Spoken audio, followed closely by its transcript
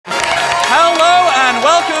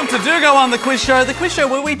Welcome to Do Go On, the quiz show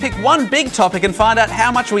where we pick one big topic and find out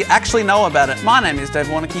how much we actually know about it. My name is Dave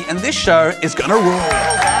Warnocky, and this show is gonna rule.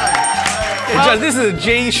 Well, this is a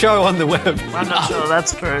G show on the web. I'm not sure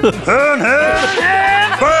that's true.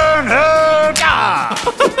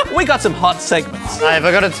 We got some hot segments. Dave,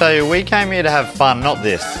 I got to tell you, we came here to have fun, not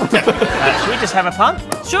this. Should we just have a punt?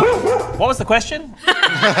 Sure. What was the question?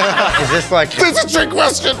 Is this like... It's a trick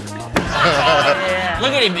question.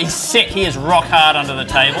 Look at him, he's sick. He is rock hard under the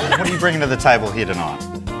table. What are you bringing to the table here tonight?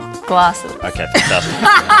 Glasses. Okay,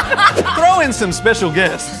 fantastic. Throw in some special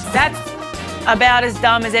guests. That's about as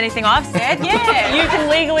dumb as anything I've said, yeah. You can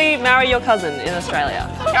legally marry your cousin in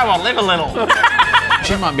Australia. Come on, live a little.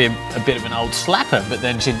 She might be a bit of an old slapper, but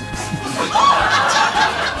then she'd...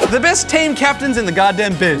 The best team captains in the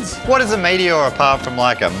goddamn biz. What is a meteor apart from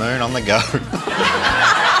like a moon on the go?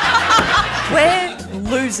 We're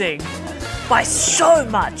losing by so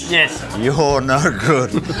much. Yes. You're no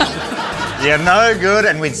good. You're no good,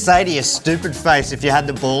 and we'd say to your stupid face if you had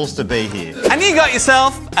the balls to be here. And you got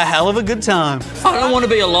yourself a hell of a good time. I don't want to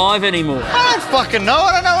be alive anymore. I don't fucking know.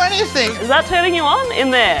 I don't know anything. Is that turning you on in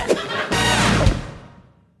there?